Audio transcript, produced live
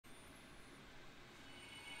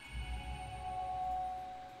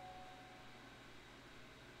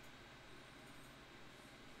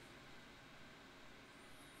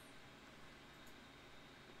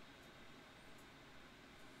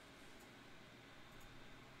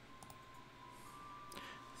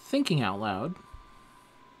Thinking out loud.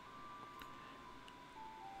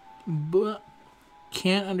 But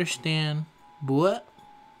can't understand. What?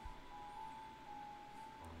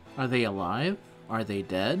 Are they alive? Are they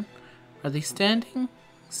dead? Are they standing?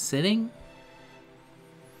 Sitting?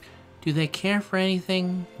 Do they care for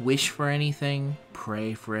anything? Wish for anything?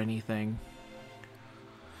 Pray for anything?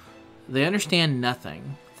 They understand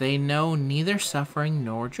nothing. They know neither suffering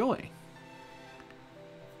nor joy.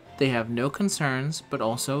 They have no concerns, but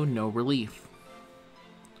also no relief.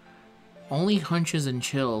 Only hunches and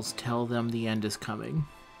chills tell them the end is coming.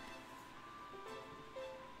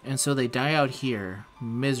 And so they die out here,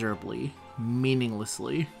 miserably,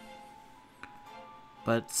 meaninglessly.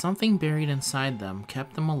 But something buried inside them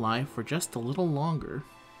kept them alive for just a little longer.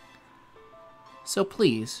 So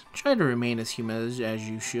please, try to remain as human as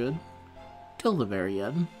you should, till the very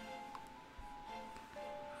end.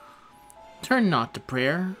 Turn not to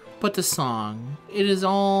prayer, but to song. It is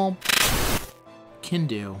all can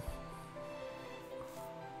do.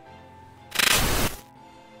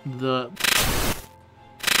 The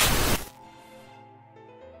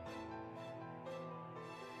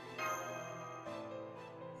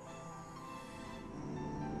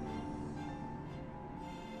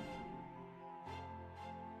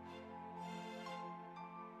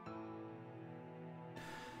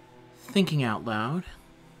thinking out loud.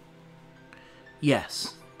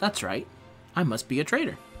 Yes, that's right. I must be a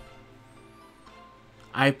traitor.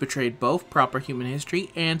 I've betrayed both proper human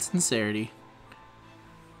history and sincerity.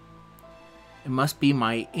 It must be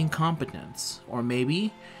my incompetence, or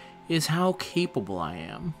maybe is how capable I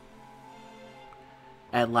am.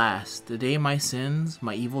 At last, the day my sins,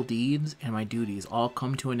 my evil deeds, and my duties all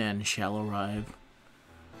come to an end shall arrive.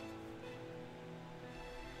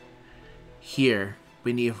 Here,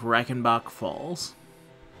 beneath Reichenbach Falls.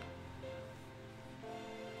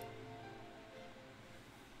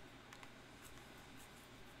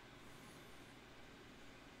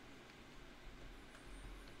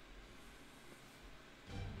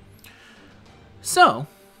 So,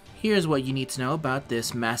 here's what you need to know about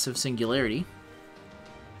this massive singularity.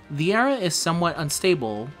 The era is somewhat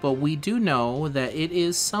unstable, but we do know that it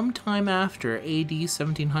is sometime after AD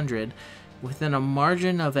 1700, within a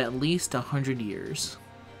margin of at least 100 years.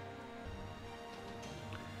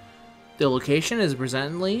 The location is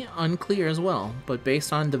presently unclear as well, but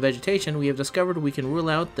based on the vegetation we have discovered, we can rule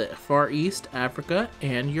out the Far East, Africa,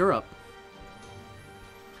 and Europe.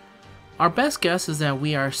 Our best guess is that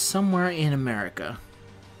we are somewhere in America.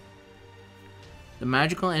 The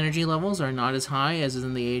magical energy levels are not as high as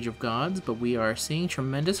in the Age of Gods, but we are seeing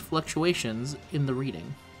tremendous fluctuations in the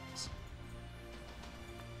reading.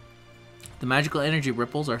 The magical energy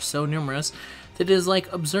ripples are so numerous that it is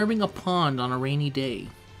like observing a pond on a rainy day.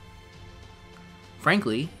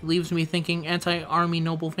 Frankly, it leaves me thinking anti-army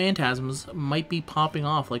noble phantasms might be popping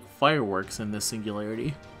off like fireworks in this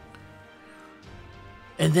singularity.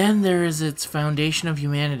 And then there is its foundation of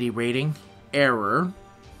humanity rating, error.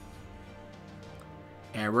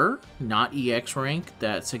 Error, not EX rank,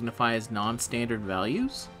 that signifies non-standard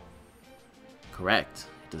values? Correct.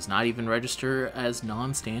 It does not even register as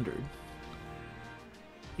non-standard.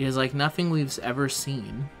 It is like nothing we've ever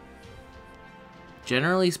seen.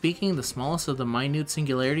 Generally speaking, the smallest of the minute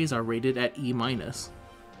singularities are rated at E-.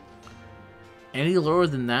 Any lower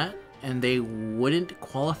than that, and they wouldn't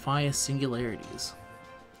qualify as singularities.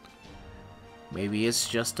 Maybe it's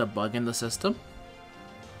just a bug in the system?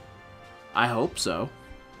 I hope so.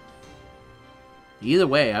 Either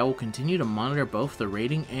way, I will continue to monitor both the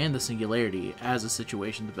rating and the singularity as the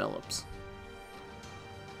situation develops.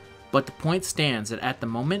 But the point stands that at the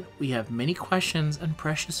moment, we have many questions and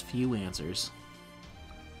precious few answers.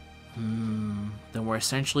 Then we're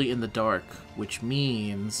essentially in the dark, which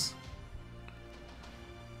means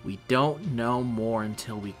we don't know more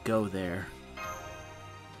until we go there.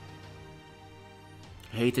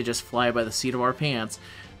 I hate to just fly by the seat of our pants,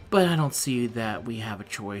 but I don't see that we have a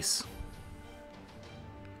choice.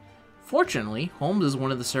 Fortunately, Holmes is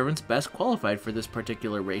one of the servants best qualified for this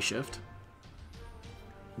particular ray shift.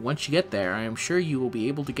 Once you get there, I am sure you will be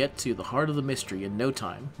able to get to the heart of the mystery in no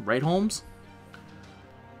time. Right, Holmes?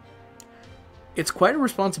 It's quite a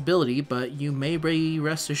responsibility, but you may be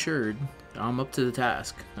rest assured I'm up to the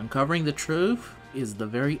task. Uncovering the truth is the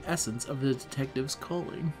very essence of the detective's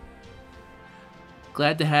calling.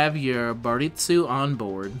 Glad to have your Baritsu on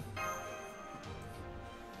board.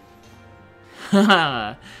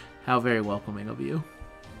 Haha, how very welcoming of you.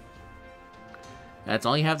 That's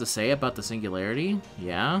all you have to say about the singularity?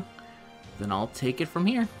 Yeah? Then I'll take it from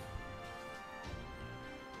here.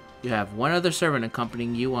 You have one other servant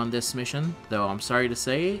accompanying you on this mission, though I'm sorry to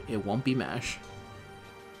say, it won't be MASH.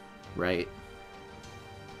 Right.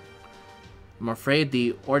 I'm afraid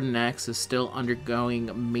the Ordinax is still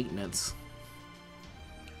undergoing maintenance.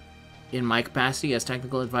 In my capacity as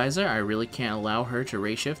technical advisor, I really can't allow her to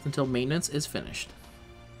race shift until maintenance is finished.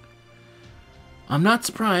 I'm not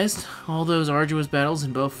surprised. All those arduous battles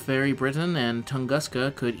in both Fairy Britain and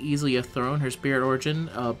Tunguska could easily have thrown her spirit origin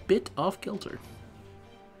a bit off kilter.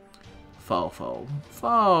 Fo.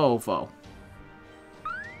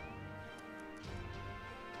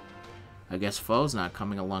 I guess Fo's not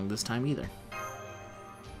coming along this time either.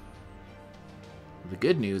 The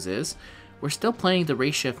good news is, we're still playing the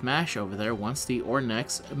race shift mash over there once the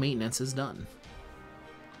Ordinax maintenance is done.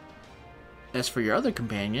 As for your other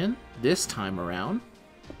companion, this time around,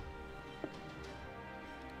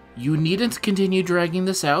 you needn't continue dragging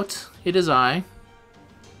this out. It is I,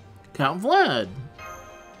 Count Vlad.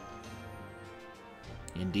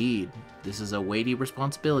 Indeed, this is a weighty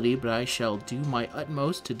responsibility, but I shall do my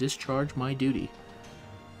utmost to discharge my duty.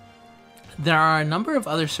 There are a number of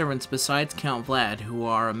other servants besides Count Vlad who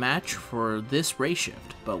are a match for this race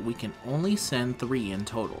shift, but we can only send 3 in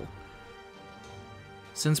total.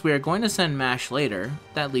 Since we are going to send Mash later,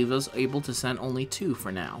 that leaves us able to send only 2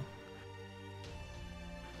 for now.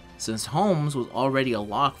 Since Holmes was already a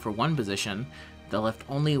lock for one position, that left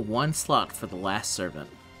only 1 slot for the last servant.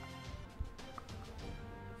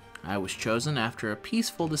 I was chosen after a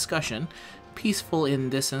peaceful discussion. Peaceful in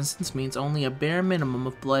this instance means only a bare minimum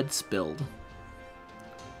of blood spilled.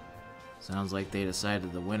 Sounds like they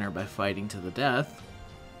decided the winner by fighting to the death.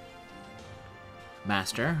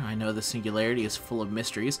 Master, I know the singularity is full of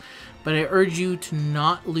mysteries, but I urge you to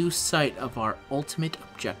not lose sight of our ultimate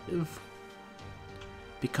objective.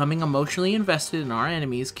 Becoming emotionally invested in our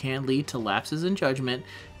enemies can lead to lapses in judgment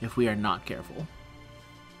if we are not careful.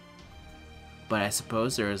 But I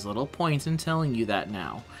suppose there is little point in telling you that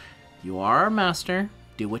now. You are our master,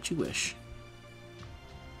 do what you wish.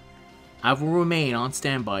 I will remain on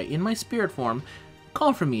standby in my spirit form.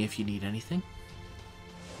 Call for me if you need anything.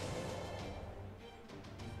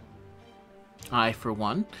 I, for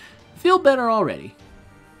one, feel better already.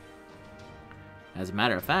 As a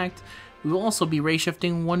matter of fact, we will also be race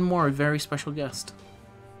shifting one more very special guest.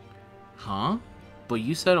 Huh? But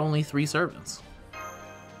you said only 3 servants.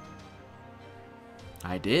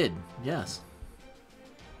 I did, yes.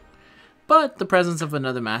 But the presence of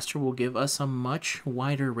another master will give us a much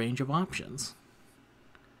wider range of options.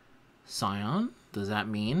 Scion, does that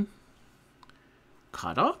mean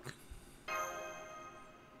Kadok?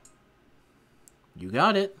 You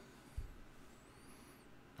got it.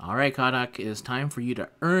 Alright, Kadok, it is time for you to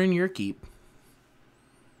earn your keep.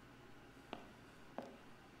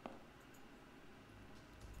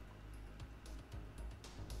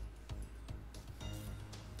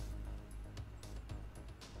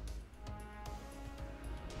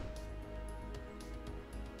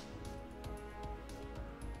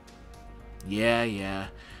 Yeah.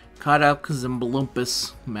 Kadok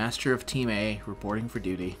Zimbalumpus, Master of Team A, reporting for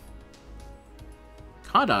duty.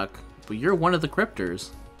 Kadok, but you're one of the cryptors.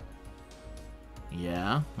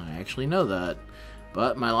 Yeah, I actually know that.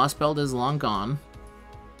 But my lost belt is long gone.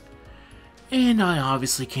 And I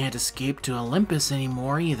obviously can't escape to Olympus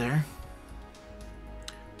anymore either.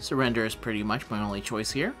 Surrender is pretty much my only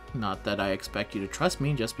choice here. Not that I expect you to trust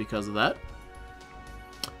me just because of that.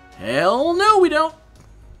 Hell no, we don't!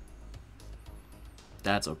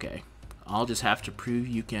 That's okay. I'll just have to prove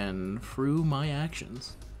you can through my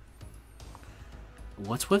actions.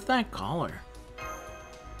 What's with that collar?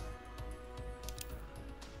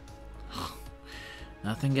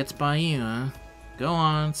 Nothing gets by you, huh? Go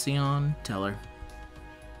on, Sion, tell her.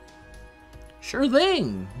 Sure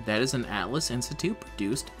thing! That is an Atlas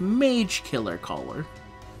Institute-produced Mage Killer collar.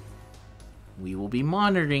 We will be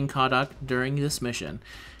monitoring Kadok during this mission.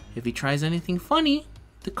 If he tries anything funny,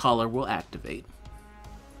 the collar will activate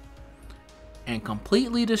and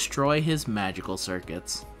completely destroy his magical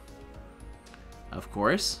circuits. Of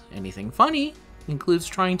course, anything funny includes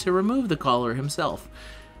trying to remove the collar himself.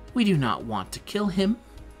 We do not want to kill him.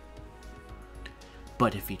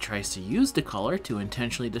 But if he tries to use the collar to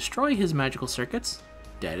intentionally destroy his magical circuits,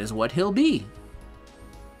 that is what he'll be.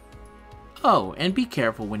 Oh, and be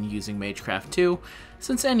careful when using Magecraft 2,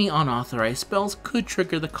 since any unauthorized spells could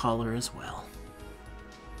trigger the collar as well.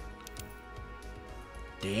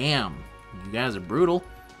 Damn, you guys are brutal,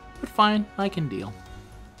 but fine, I can deal.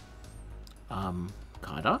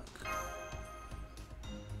 Kadok?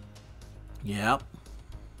 Yep.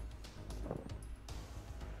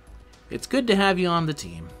 It's good to have you on the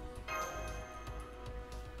team.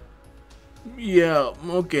 Yeah,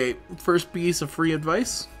 okay. First piece of free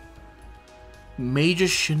advice. Mages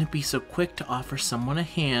shouldn't be so quick to offer someone a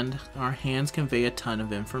hand. Our hands convey a ton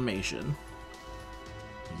of information.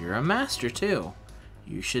 You're a master, too.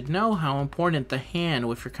 You should know how important the hand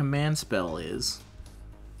with your command spell is.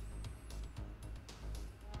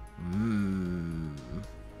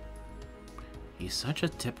 He's such a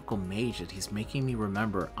typical mage that he's making me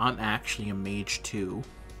remember I'm actually a mage, too.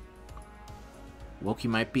 Woki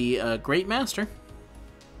might be a great master,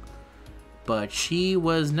 but she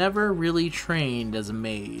was never really trained as a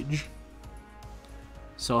mage.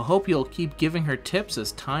 So I hope you'll keep giving her tips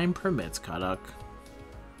as time permits, Kadak.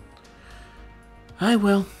 I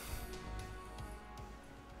will.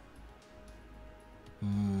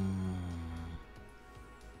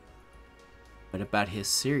 What about his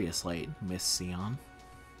serious light, Miss Sion?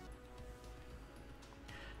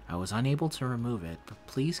 I was unable to remove it, but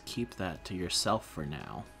please keep that to yourself for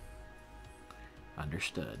now.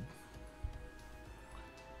 Understood.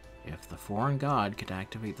 If the foreign god could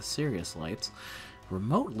activate the Sirius lights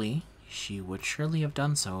remotely, she would surely have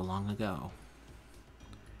done so long ago.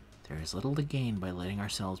 There is little to gain by letting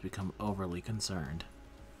ourselves become overly concerned.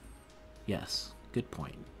 Yes, good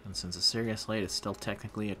point. And since a Sirius light is still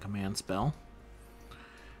technically a command spell,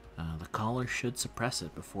 the caller should suppress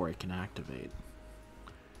it before it can activate.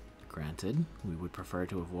 Granted, we would prefer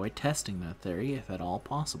to avoid testing that theory if at all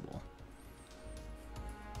possible.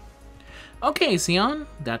 Okay, Sion,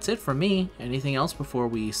 that's it for me. Anything else before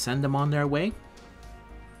we send them on their way?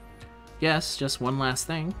 Yes, just one last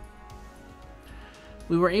thing.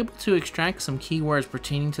 We were able to extract some keywords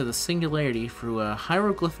pertaining to the singularity through a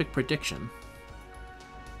hieroglyphic prediction.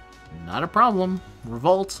 Not a problem.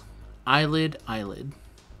 Revolt, eyelid, eyelid.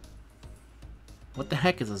 What the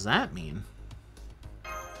heck does that mean?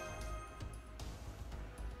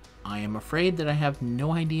 I am afraid that I have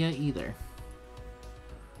no idea either.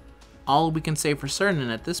 All we can say for certain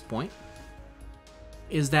at this point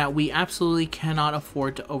is that we absolutely cannot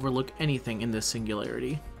afford to overlook anything in this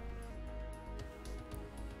singularity,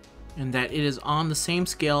 and that it is on the same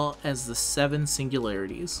scale as the 7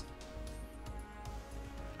 singularities.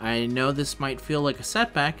 I know this might feel like a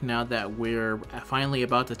setback now that we're finally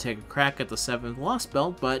about to take a crack at the 7th Lost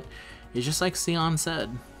Belt, but it's just like Sion said.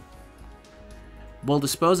 We'll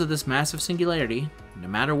dispose of this massive singularity, no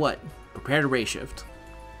matter what. Prepare to ray shift.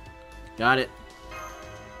 Got it.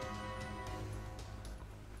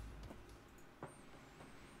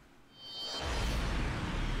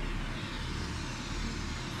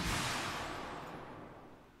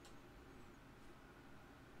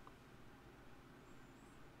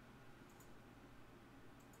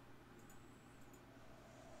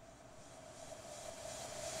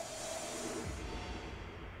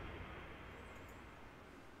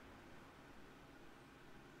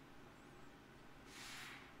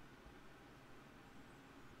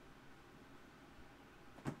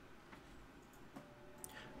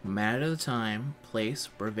 No matter the time, place,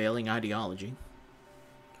 prevailing ideology,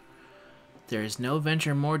 there is no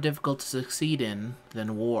venture more difficult to succeed in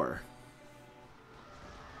than war.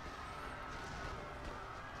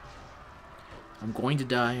 I'm going to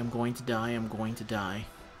die, I'm going to die, I'm going to die.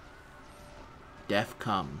 Death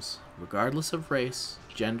comes, regardless of race,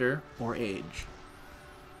 gender, or age.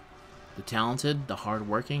 The talented, the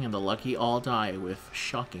hardworking, and the lucky all die with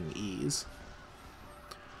shocking ease.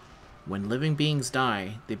 When living beings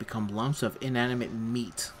die, they become lumps of inanimate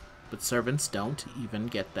meat, but servants don't even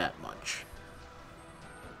get that much.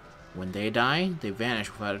 When they die, they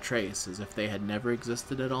vanish without a trace, as if they had never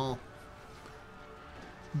existed at all.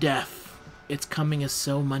 Death, its coming is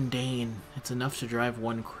so mundane, it's enough to drive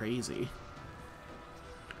one crazy.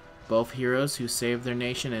 Both heroes who saved their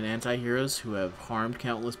nation and anti-heroes who have harmed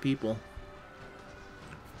countless people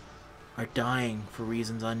are dying for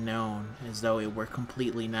reasons unknown, as though it were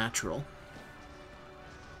completely natural.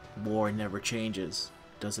 War never changes.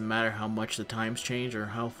 Doesn't matter how much the times change or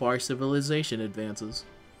how far civilization advances.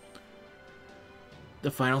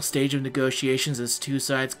 The final stage of negotiations is two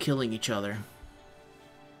sides killing each other.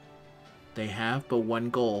 They have but one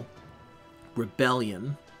goal: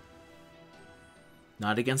 rebellion.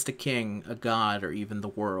 Not against a king, a god, or even the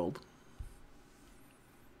world,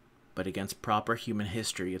 but against proper human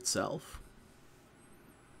history itself.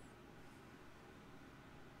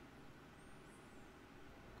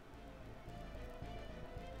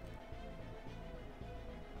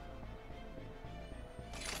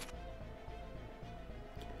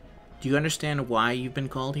 Do you understand why you've been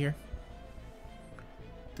called here?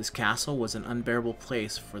 This castle was an unbearable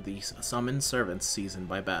place for the summoned servants seasoned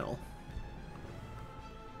by battle.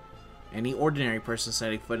 Any ordinary person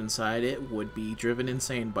setting foot inside it would be driven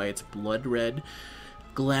insane by its blood-red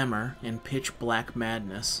glamour and pitch-black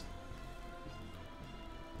madness.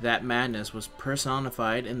 That madness was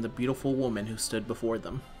personified in the beautiful woman who stood before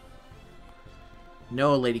them.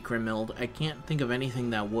 No, Lady Grimhild, I can't think of anything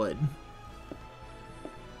that would.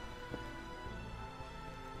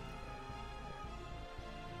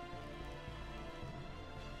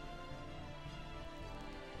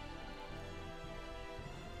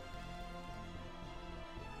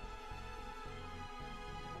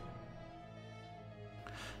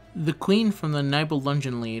 The queen from the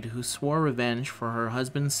Nibelungenlied who swore revenge for her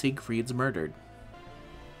husband Siegfried's murdered.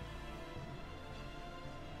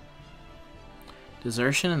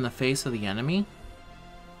 Desertion in the face of the enemy?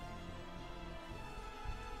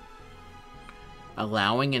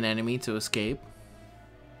 Allowing an enemy to escape?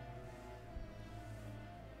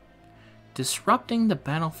 Disrupting the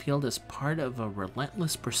battlefield as part of a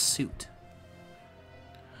relentless pursuit.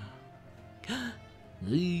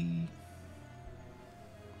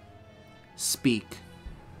 Speak.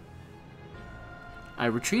 I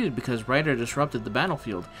retreated because Ryder disrupted the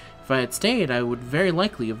battlefield. If I had stayed, I would very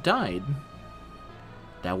likely have died.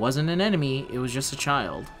 That wasn't an enemy, it was just a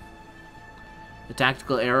child. A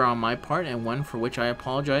tactical error on my part, and one for which I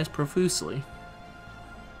apologize profusely.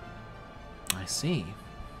 I see.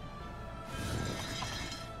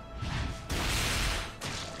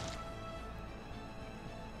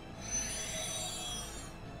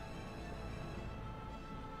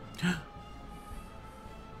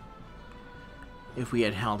 If we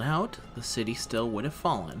had held out, the city still would have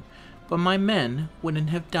fallen, but my men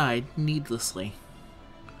wouldn't have died needlessly.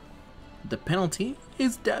 The penalty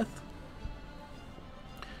is death.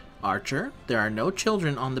 Archer, there are no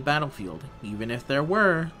children on the battlefield. Even if there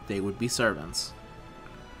were, they would be servants.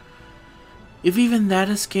 If even that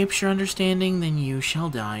escapes your understanding, then you shall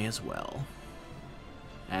die as well.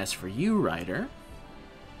 As for you, Ryder...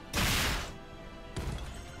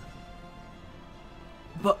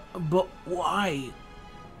 But why?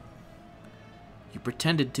 You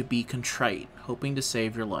pretended to be contrite, hoping to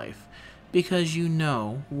save your life, because you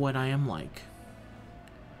know what I am like.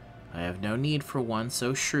 I have no need for one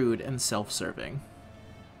so shrewd and self-serving.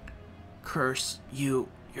 Curse you,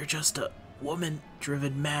 you're just a woman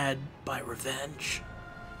driven mad by revenge.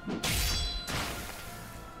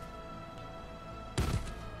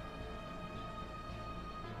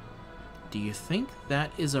 Do you think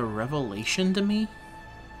that is a revelation to me?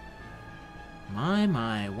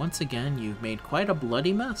 My, once again, you've made quite a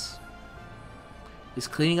bloody mess. Is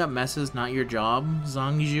cleaning up messes not your job,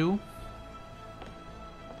 Zhangzhu?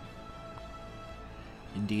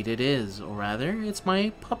 Indeed it is, or rather, it's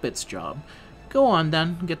my puppet's job. Go on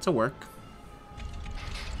then, get to work.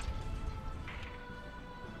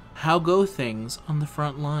 How go things on the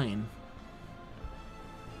front line?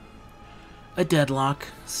 A deadlock,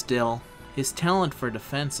 still. His talent for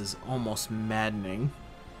defense is almost maddening.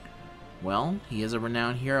 Well, he is a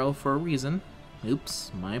renowned hero for a reason.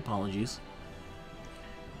 Oops, my apologies.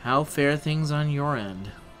 How fare things on your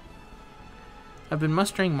end? I've been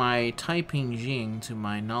mustering my Taiping Jing to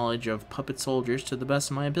my knowledge of puppet soldiers to the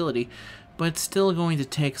best of my ability, but it's still going to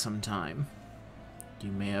take some time.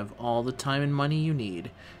 You may have all the time and money you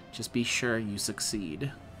need. Just be sure you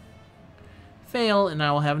succeed. Fail, and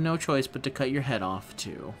I will have no choice but to cut your head off,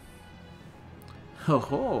 too. Ho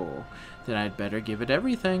ho! Then I'd better give it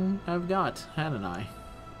everything I've got, hadn't I?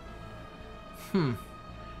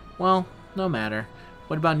 Well, no matter.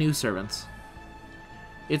 What about new servants?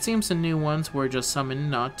 It seems the new ones were just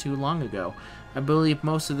summoned not too long ago. I believe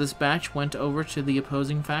most of this batch went over to the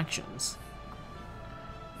opposing factions.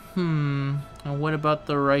 And what about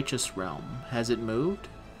the Righteous Realm? Has it moved?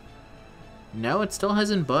 No, it still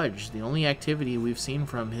hasn't budged. The only activity we've seen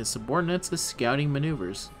from his subordinates is scouting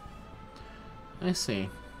maneuvers. I see.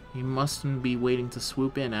 He mustn't be waiting to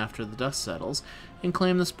swoop in after the dust settles and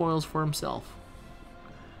claim the spoils for himself.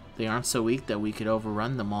 They aren't so weak that we could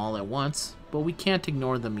overrun them all at once, but we can't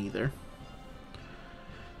ignore them either.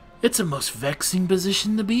 It's a most vexing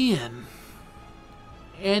position to be in.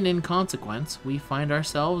 And in consequence, we find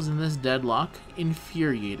ourselves in this deadlock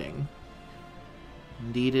infuriating.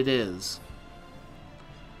 Indeed it is.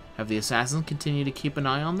 Have the assassins continued to keep an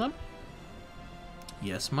eye on them?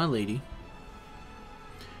 Yes, my lady.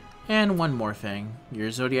 And one more thing.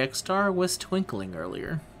 Your zodiac star was twinkling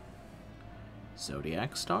earlier.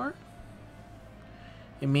 Zodiac star?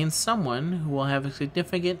 It means someone who will have a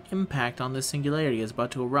significant impact on this singularity is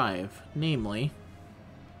about to arrive, namely...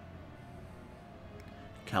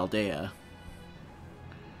 Chaldea.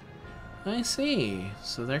 I see.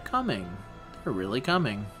 So they're coming. They're really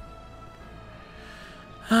coming.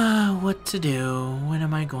 What to do? What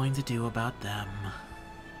am I going to do about them?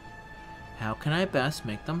 How can I best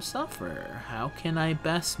make them suffer? How can I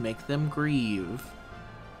best make them grieve?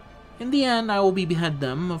 In the end, I will behead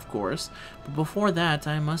them, of course, but before that,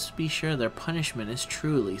 I must be sure their punishment is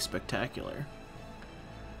truly spectacular.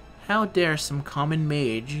 How dare some common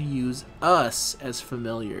mage use us as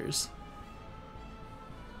familiars?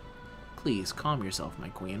 Please, calm yourself, my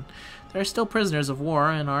queen. They are still prisoners of war,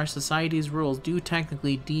 and our society's rules do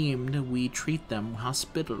technically deem we treat them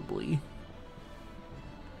hospitably.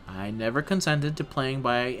 I never consented to playing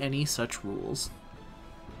by any such rules.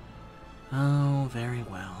 Oh, very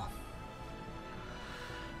well.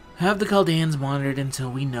 Have the Chaldeans monitored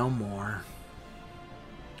until we know more.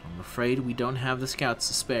 I'm afraid we don't have the scouts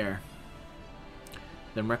to spare.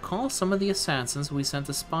 Then recall some of the assassins we sent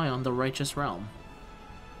to spy on the righteous realm.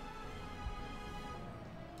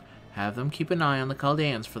 Have them keep an eye on the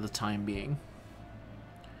Chaldeans for the time being.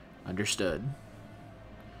 Understood.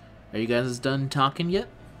 Are you guys done talking yet?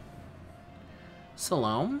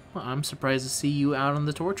 Salome, I'm surprised to see you out in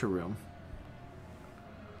the torture room.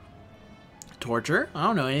 Torture? I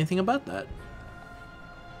don't know anything about that.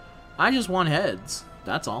 I just want heads,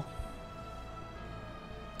 that's all.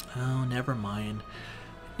 Oh, never mind.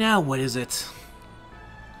 Now what is it?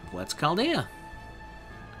 What's Chaldea?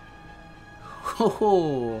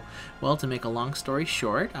 Oh, well, to make a long story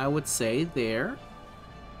short, I would say they're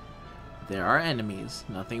our enemies.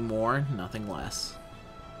 Nothing more, nothing less.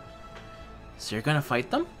 So you're gonna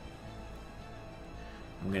fight them?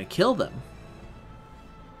 I'm gonna kill them.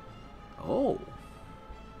 Oh.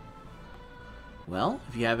 Well,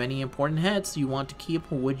 if you have any important heads you want to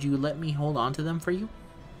keep, would you let me hold on to them for you?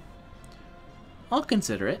 I'll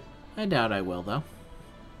consider it. I doubt I will, though.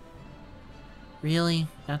 Really?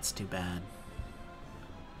 That's too bad.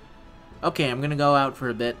 Okay, I'm gonna go out for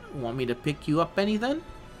a bit. Want me to pick you up anything?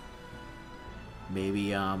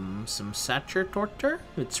 Maybe, some Satcher Torture?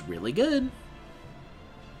 It's really good.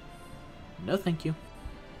 No, thank you.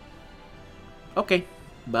 Okay,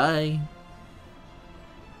 bye.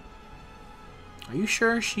 Are you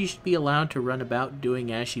sure she should be allowed to run about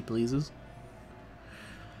doing as she pleases?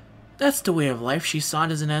 That's the way of life she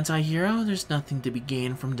sought as an anti-hero. There's nothing to be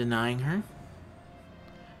gained from denying her.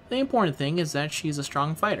 The important thing is that she's a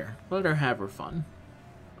strong fighter. Let her have her fun.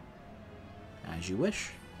 As you wish.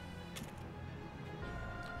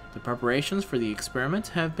 The preparations for the experiment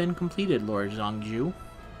have been completed, Lord Zhongju.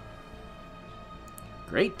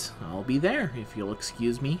 Great, I'll be there, if you'll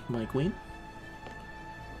excuse me, my queen.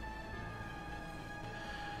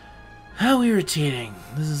 How irritating.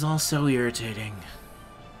 This is all so irritating.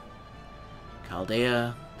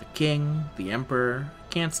 Chaldea, the king, the emperor,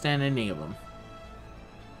 can't stand any of them.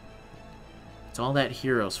 It's all that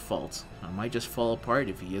hero's fault. I might just fall apart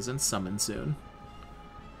if he isn't summoned soon.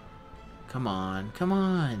 Come on, come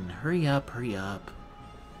on. Hurry up, hurry up.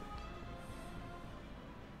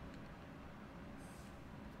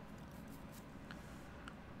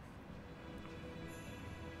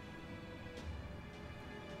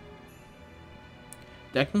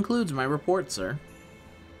 That concludes my report, sir.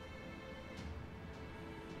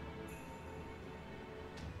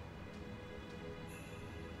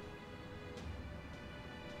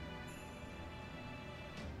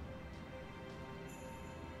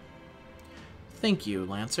 Thank you,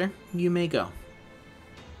 Lancer. You may go.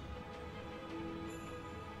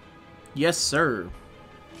 Yes, sir.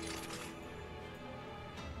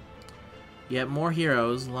 Yet more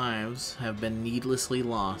heroes' lives have been needlessly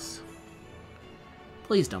lost.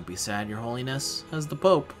 Please don't be sad, Your Holiness. As the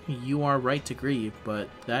Pope, you are right to grieve, but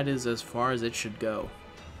that is as far as it should go.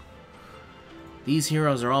 These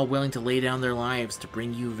heroes are all willing to lay down their lives to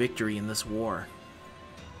bring you victory in this war.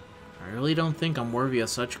 I really don't think I'm worthy of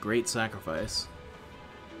such great sacrifice.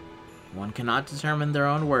 One cannot determine their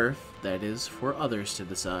own worth, that is for others to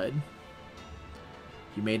decide.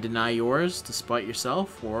 You may deny yours to spite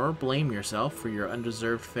yourself, or blame yourself for your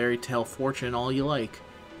undeserved fairy tale fortune all you like.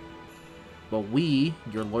 But we,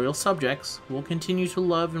 your loyal subjects, will continue to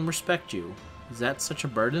love and respect you. Is that such a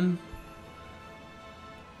burden?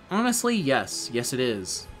 Honestly, yes. Yes, it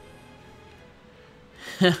is.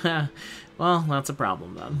 Well, that's a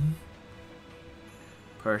problem, then.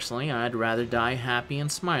 Personally, I'd rather die happy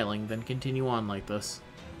and smiling than continue on like this.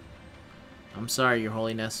 I'm sorry, Your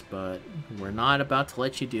Holiness, but we're not about to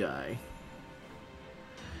let you die.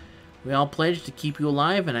 We all pledged to keep you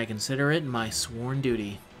alive, and I consider it my sworn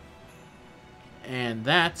duty. And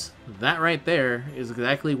that right there is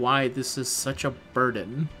exactly why this is such a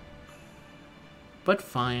burden. But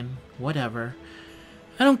fine, whatever.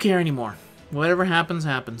 I don't care anymore. Whatever happens,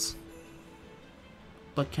 happens.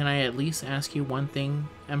 But can I at least ask you one thing,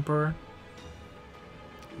 Emperor?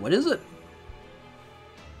 What is it?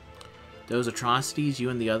 Those atrocities you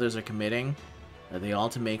and the others are committing, are they all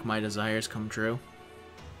to make my desires come true?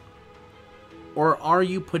 Or are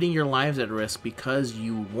you putting your lives at risk because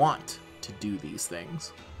you want to do these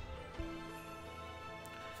things?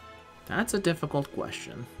 That's a difficult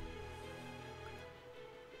question.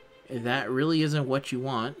 If that really isn't what you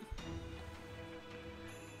want,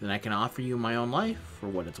 then I can offer you my own life for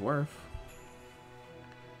what it's worth.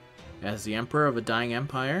 As the emperor of a dying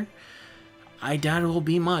empire, I doubt it will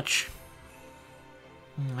be much.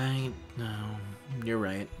 No, you're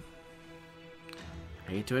right.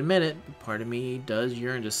 I hate to admit it, but part of me does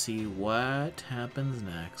yearn to see what happens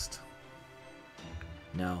next.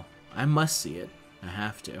 No, I must see it. I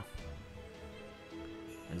have to.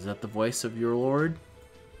 Is that the voice of your lord?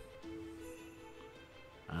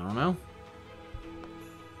 I don't know.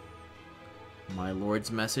 My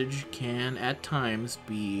lord's message can, at times,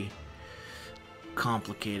 be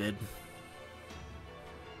complicated.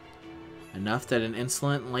 Enough that an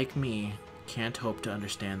insolent like me can't hope to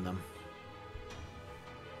understand them.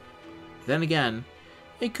 Then again,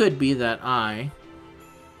 it could be that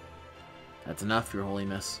That's enough, your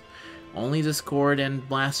holiness. Only discord and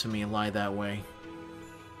blasphemy lie that way.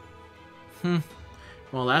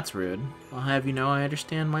 Well, that's rude. I'll have you know I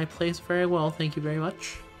understand my place very well, thank you very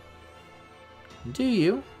much. Do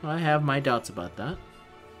you? I have my doubts about that.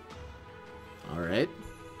 Alright.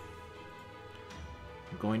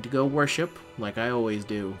 I'm going to go worship, like I always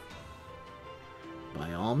do.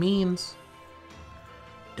 By all means.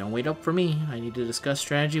 Don't wait up for me. I need to discuss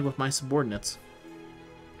strategy with my subordinates.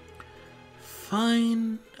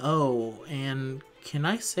 Fine. Oh, and can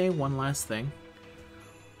I say one last thing?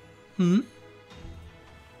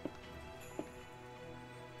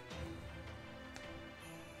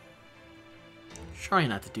 Try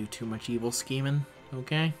not to do too much evil scheming,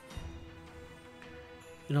 okay?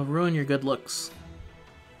 It'll ruin your good looks.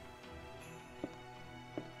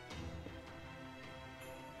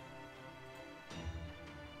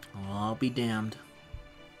 Well, I'll be damned.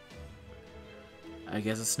 I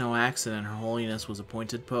guess it's no accident Her Holiness was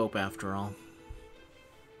appointed Pope after all.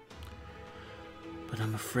 But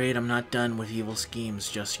I'm afraid I'm not done with evil schemes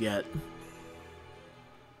just yet.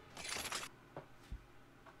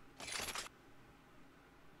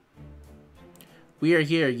 We are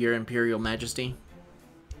here, Your Imperial Majesty.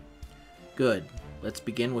 Good. Let's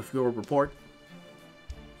begin with your report.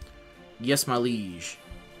 Yes, my liege.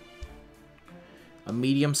 A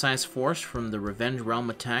medium-sized force from the Revenge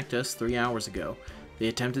Realm attacked us 3 hours ago. They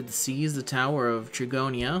attempted to seize the Tower of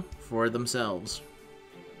Trigonia for themselves.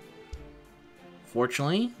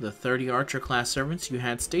 Fortunately, the 30 Archer-class servants you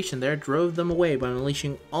had stationed there drove them away by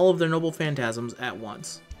unleashing all of their noble phantasms at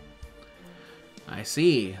once. I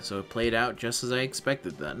see, so it played out just as I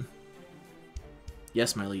expected then.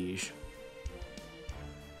 Yes, my liege.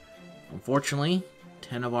 Unfortunately,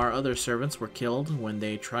 10 of our other servants were killed when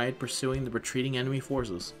they tried pursuing the retreating enemy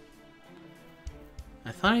forces.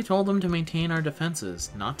 I thought I told them to maintain our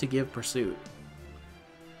defenses, not to give pursuit.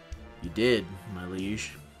 You did, my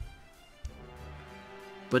liege.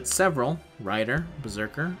 But several, Rider,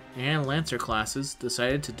 Berserker, and Lancer classes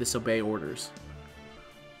decided to disobey orders.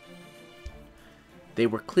 They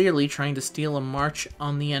were clearly trying to steal a march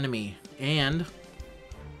on the enemy, and...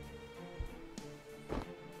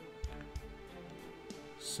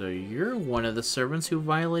 So you're one of the servants who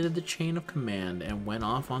violated the chain of command and went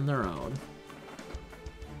off on their own.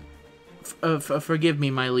 Forgive me,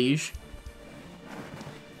 my liege.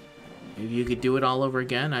 If you could do it all over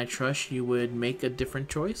again, I trust you would make a different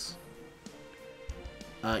choice?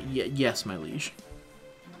 Yes, my liege.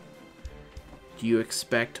 Do you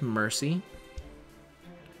expect mercy?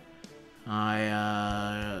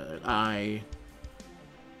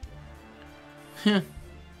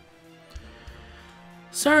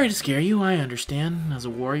 Sorry to scare you, I understand. As a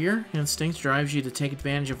warrior, instinct drives you to take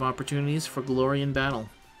advantage of opportunities for glory in battle.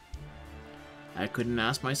 I couldn't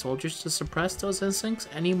ask my soldiers to suppress those instincts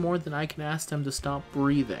any more than I can ask them to stop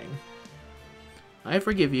breathing. I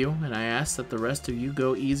forgive you, and I ask that the rest of you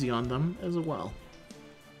go easy on them as well.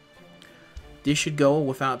 This should go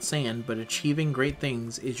without saying, but achieving great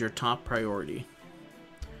things is your top priority.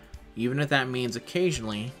 Even if that means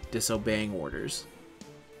occasionally disobeying orders.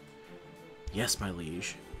 Yes, my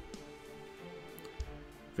liege.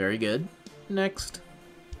 Very good. Next.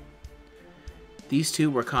 These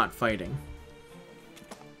two were caught fighting.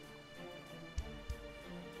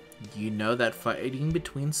 You know that fighting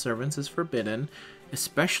between servants is forbidden,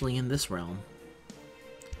 especially in this realm.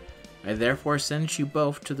 I therefore send you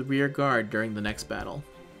both to the rear guard during the next battle.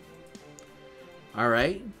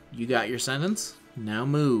 Alright, you got your sentence? Now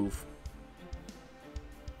move.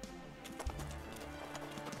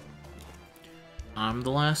 I'm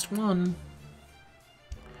the last one.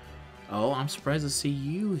 Oh, I'm surprised to see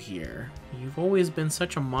you here. You've always been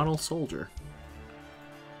such a model soldier.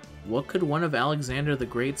 What could one of Alexander the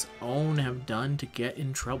Great's own have done to get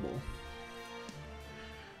in trouble?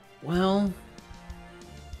 Well...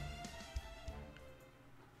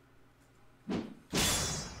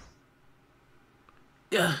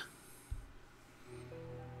 Ugh.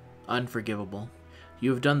 Unforgivable.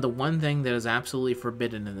 You have done the one thing that is absolutely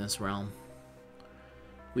forbidden in this realm.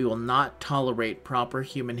 We will not tolerate proper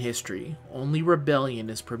human history. Only rebellion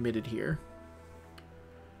is permitted here.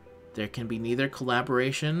 There can be neither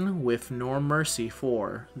collaboration with nor mercy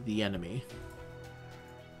for the enemy.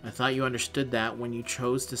 I thought you understood that when you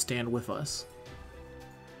chose to stand with us.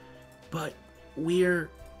 But we're...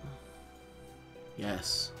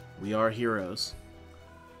 Yes, we are heroes.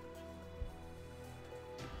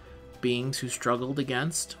 Beings who struggled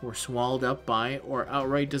against, were swallowed up by, or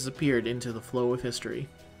outright disappeared into the flow of history.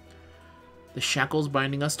 The shackles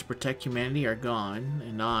binding us to protect humanity are gone,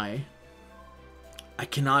 and I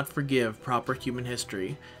cannot forgive proper human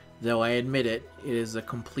history, though I admit it is a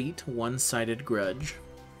complete one-sided grudge.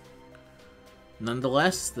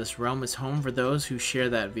 Nonetheless, this realm is home for those who share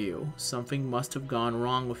that view. Something must have gone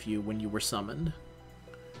wrong with you when you were summoned.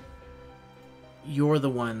 You're the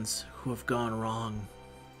ones who have gone wrong.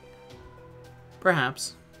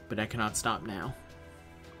 Perhaps, but I cannot stop now.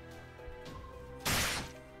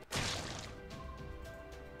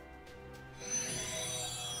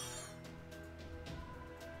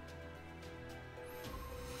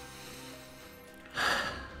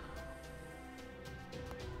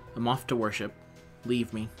 I'm off to worship.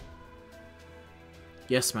 Leave me.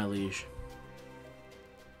 Yes, my liege.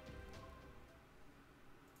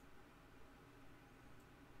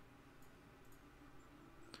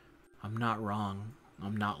 I'm not wrong.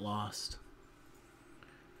 I'm not lost.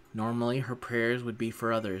 Normally, her prayers would be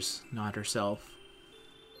for others, not herself.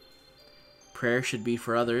 Prayer should be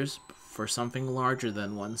for others, for something larger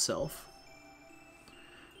than oneself.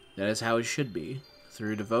 That is how it should be.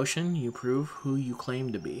 Through devotion, you prove who you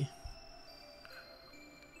claim to be.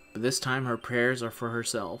 But this time, her prayers are for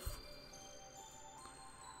herself.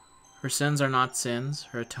 Her sins are not sins.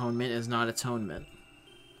 Her atonement is not atonement.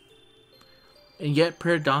 And yet,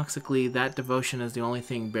 paradoxically, that devotion is the only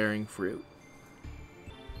thing bearing fruit.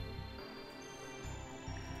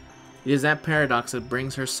 It is that paradox that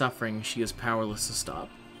brings her suffering she is powerless to stop.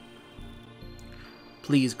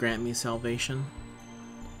 Please grant me salvation.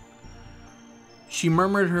 She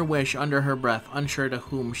murmured her wish under her breath, unsure to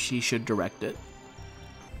whom she should direct it.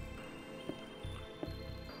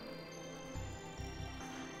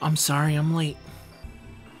 I'm sorry I'm late.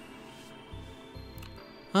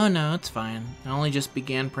 Oh no, it's fine. I only just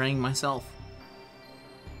began praying myself.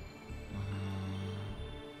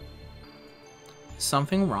 Is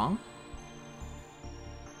something wrong?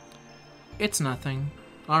 It's nothing.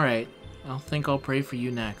 Alright, I'll pray for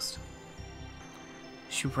you next.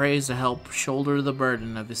 She prays to help shoulder the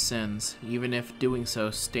burden of his sins, even if doing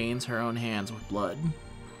so stains her own hands with blood.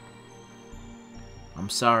 I'm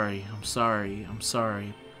sorry,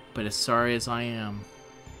 but as sorry as I am,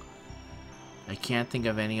 I can't think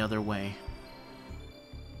of any other way.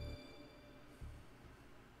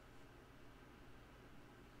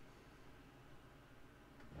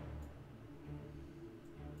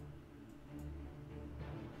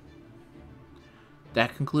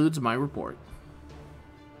 That concludes my report.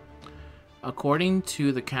 According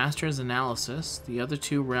to the caster's analysis, the other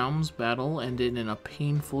two realms' battle ended in a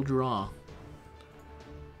painful draw.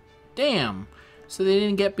 Damn! So they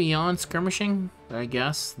didn't get beyond skirmishing? I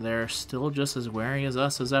guess they're still just as wary as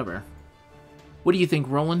us as ever. What do you think,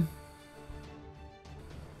 Roland?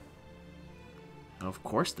 Of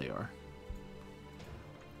course they are.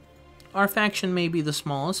 Our faction may be the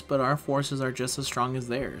smallest, but our forces are just as strong as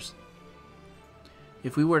theirs.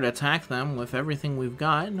 If we were to attack them with everything we've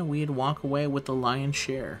got, we'd walk away with the lion's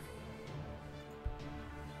share.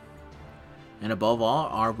 And above all,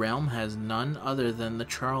 our realm has none other than the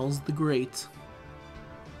Charles the Great.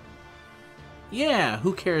 Yeah,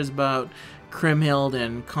 who cares about Kriemhild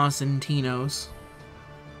and Constantinos?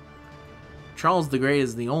 Charles the Great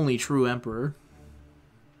is the only true emperor.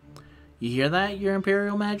 You hear that, Your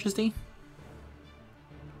Imperial Majesty?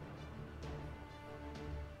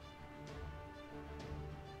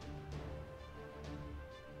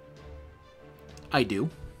 I do.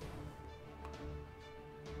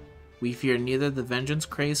 We fear neither the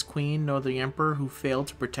vengeance-crazed queen nor the emperor who failed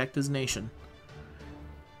to protect his nation.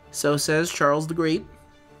 So says Charles the Great.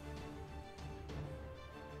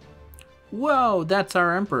 Whoa, that's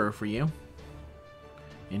our emperor for you.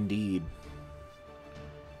 Indeed.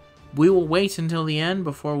 We will wait until the end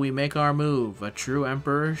before we make our move. A true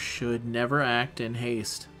emperor should never act in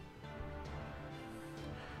haste.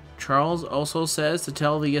 Charles also says to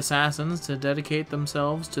tell the assassins to dedicate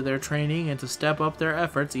themselves to their training and to step up their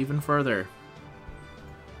efforts even further.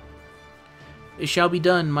 It shall be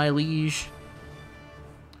done, my liege.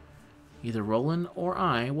 Either Roland or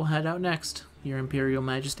I will head out next, Your Imperial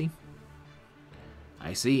Majesty.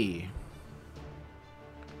 I see.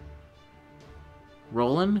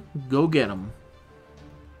 Roland, go get him.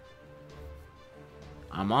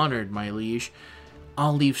 I'm honored, my liege.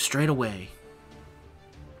 I'll leave straight away.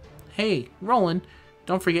 Hey, Roland,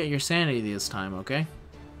 don't forget your sanity this time, okay?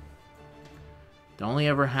 It only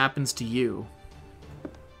ever happens to you.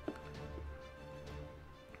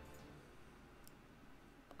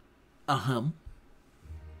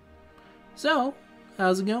 So,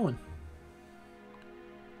 how's it going?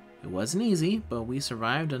 It wasn't easy, but we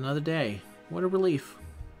survived another day. What a relief.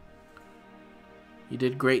 You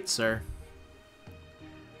did great, sir.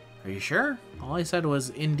 Are you sure? All I said was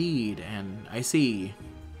indeed, and I see.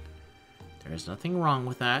 There's nothing wrong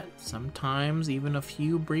with that. Sometimes even a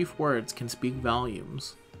few brief words can speak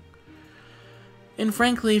volumes. And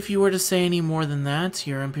frankly, if you were to say any more than that,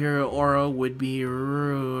 your Imperial aura would be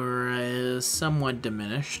somewhat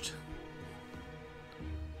diminished.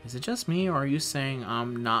 Is it just me, or are you saying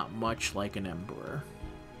I'm not much like an emperor?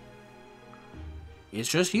 It's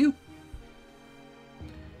just you.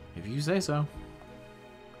 If you say so.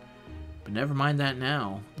 But never mind that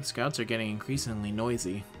now. The scouts are getting increasingly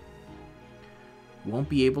noisy. We won't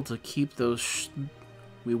be able to keep the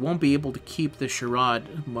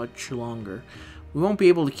charade much longer. We won't be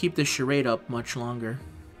able to keep this charade up much longer.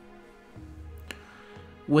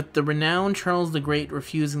 With the renowned Charles the Great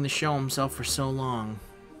refusing to show himself for so long,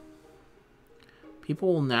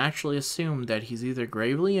 people will naturally assume that he's either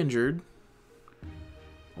gravely injured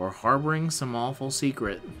or harboring some awful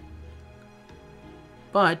secret.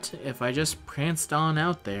 But if I just pranced on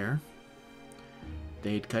out there,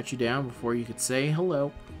 they'd cut you down before you could say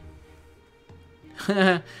hello.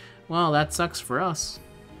 Well, that sucks for us.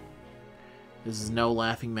 This is no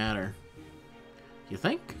laughing matter. You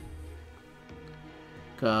think?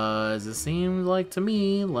 'Cause it seems like to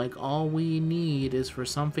me like all we need is for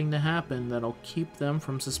something to happen that'll keep them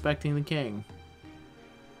from suspecting the king.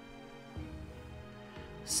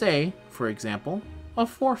 Say, for example, a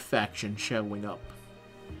fourth faction showing up.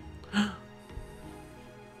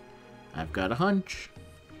 I've got a hunch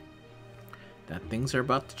that things are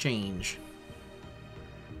about to change.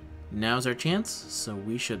 Now's our chance, so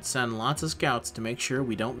we should send lots of scouts to make sure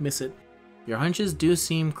we don't miss it. Your hunches do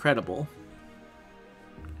seem credible.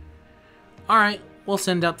 Alright, we'll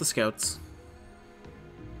send out the scouts.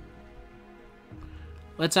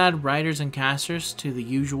 Let's add riders and casters to the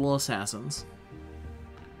usual assassins.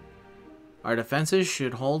 Our defenses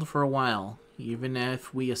should hold for a while, even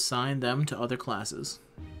if we assign them to other classes.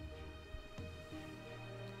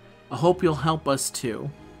 I hope you'll help us too.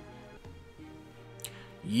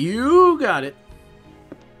 You got it.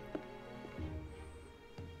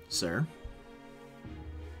 Sir?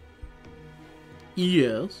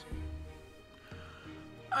 Yes?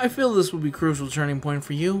 I feel this will be a crucial turning point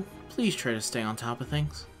for you. Please try to stay on top of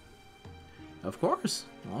things. Of course.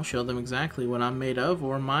 I'll show them exactly what I'm made of,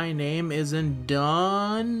 or my name isn't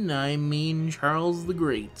Don, I mean Charles the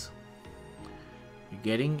Great. You're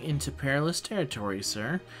getting into perilous territory,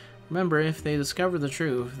 sir. Remember, if they discover the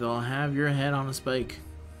truth, they'll have your head on a spike.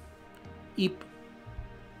 Eep.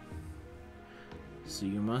 So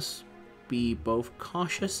you must be both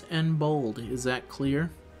cautious and bold, is that clear?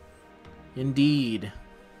 Indeed.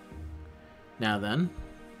 Now then,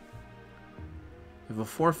 if a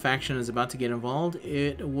fourth faction is about to get involved,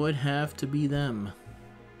 it would have to be them.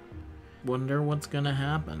 Wonder what's gonna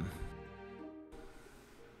happen.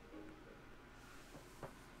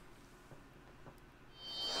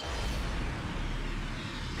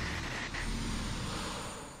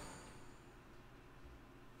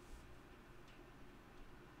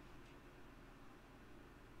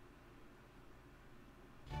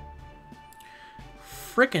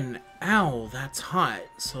 Frickin' ow, that's hot.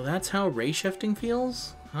 So that's how ray shifting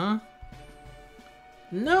feels? Huh?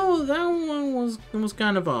 No, that one was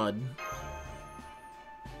kind of odd.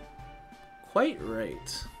 Quite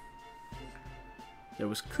right. There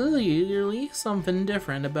was clearly something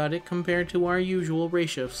different about it compared to our usual ray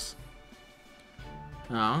shifts.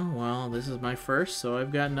 Oh, well, this is my first, so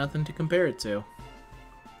I've got nothing to compare it to.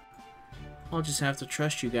 I'll just have to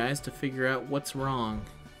trust you guys to figure out what's wrong.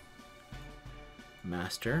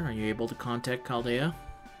 Master, are you able to contact Chaldea?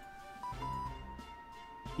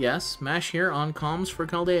 Yes, Mash here on comms for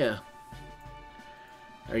Chaldea.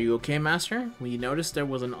 Are you okay, Master? We noticed there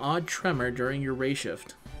was an odd tremor during your ray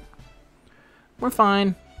shift. We're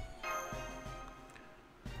fine.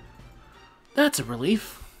 That's a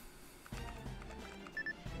relief.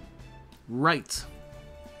 Right.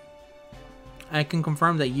 I can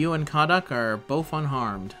confirm that you and Kadak are both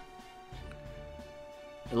unharmed.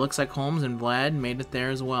 It looks like Holmes and Vlad made it there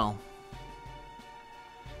as well.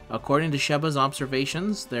 According to Sheba's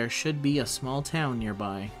observations, there should be a small town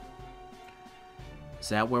nearby. Is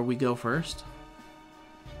that where we go first?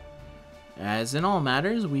 As in all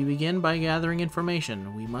matters, we begin by gathering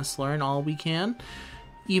information. We must learn all we can,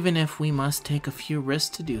 even if we must take a few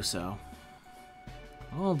risks to do so.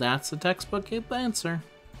 Well, that's the textbook answer.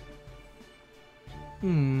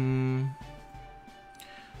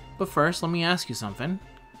 But first, let me ask you something.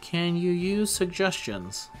 Can you use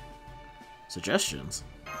suggestions? Suggestions?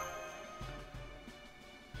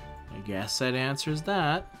 I guess that answers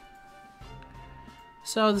that.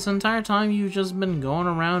 So this entire time you've just been going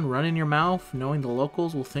around running your mouth, knowing the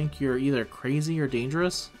locals will think you're either crazy or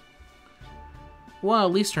dangerous? Well,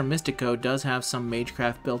 at least her Mystico does have some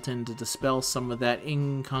magecraft built in to dispel some of that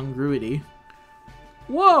incongruity.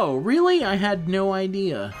 Whoa, really? I had no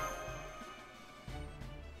idea.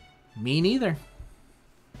 Me neither.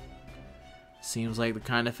 Seems like the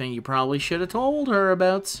kind of thing you probably should have told her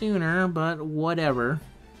about sooner, but whatever.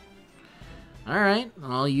 Alright,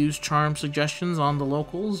 I'll use charm suggestions on the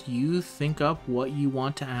locals. You think up what you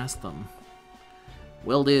want to ask them.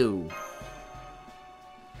 Will do.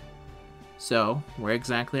 So, where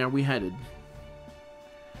exactly are we headed?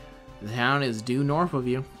 The town is due north of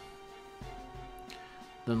you.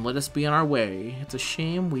 Then let us be on our way. It's a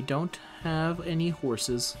shame we don't have any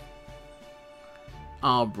horses.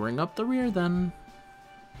 I'll bring up the rear then.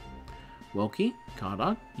 Wilkie,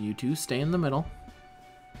 Kadak, you two stay in the middle.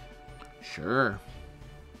 Sure.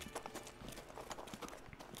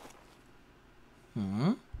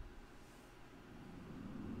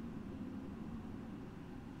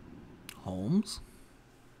 Holmes?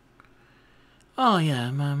 Oh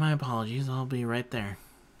yeah, my apologies. I'll be right there.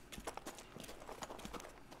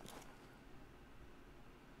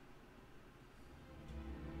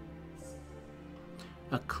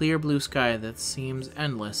 A clear blue sky that seems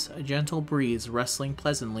endless, a gentle breeze rustling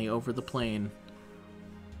pleasantly over the plain.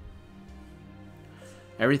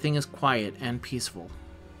 Everything is quiet and peaceful.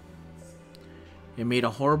 It made a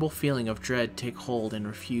horrible feeling of dread take hold and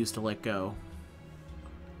refuse to let go.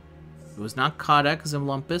 It was not Kadak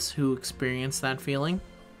Zimlumpus who experienced that feeling,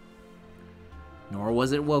 nor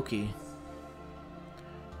was it Woki,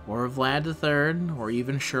 or Vlad III, or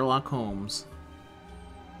even Sherlock Holmes.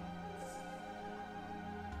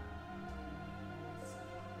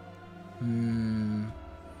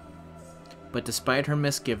 But despite her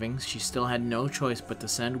misgivings, she still had no choice but to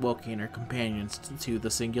send Woki and her companions to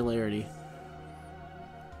the Singularity.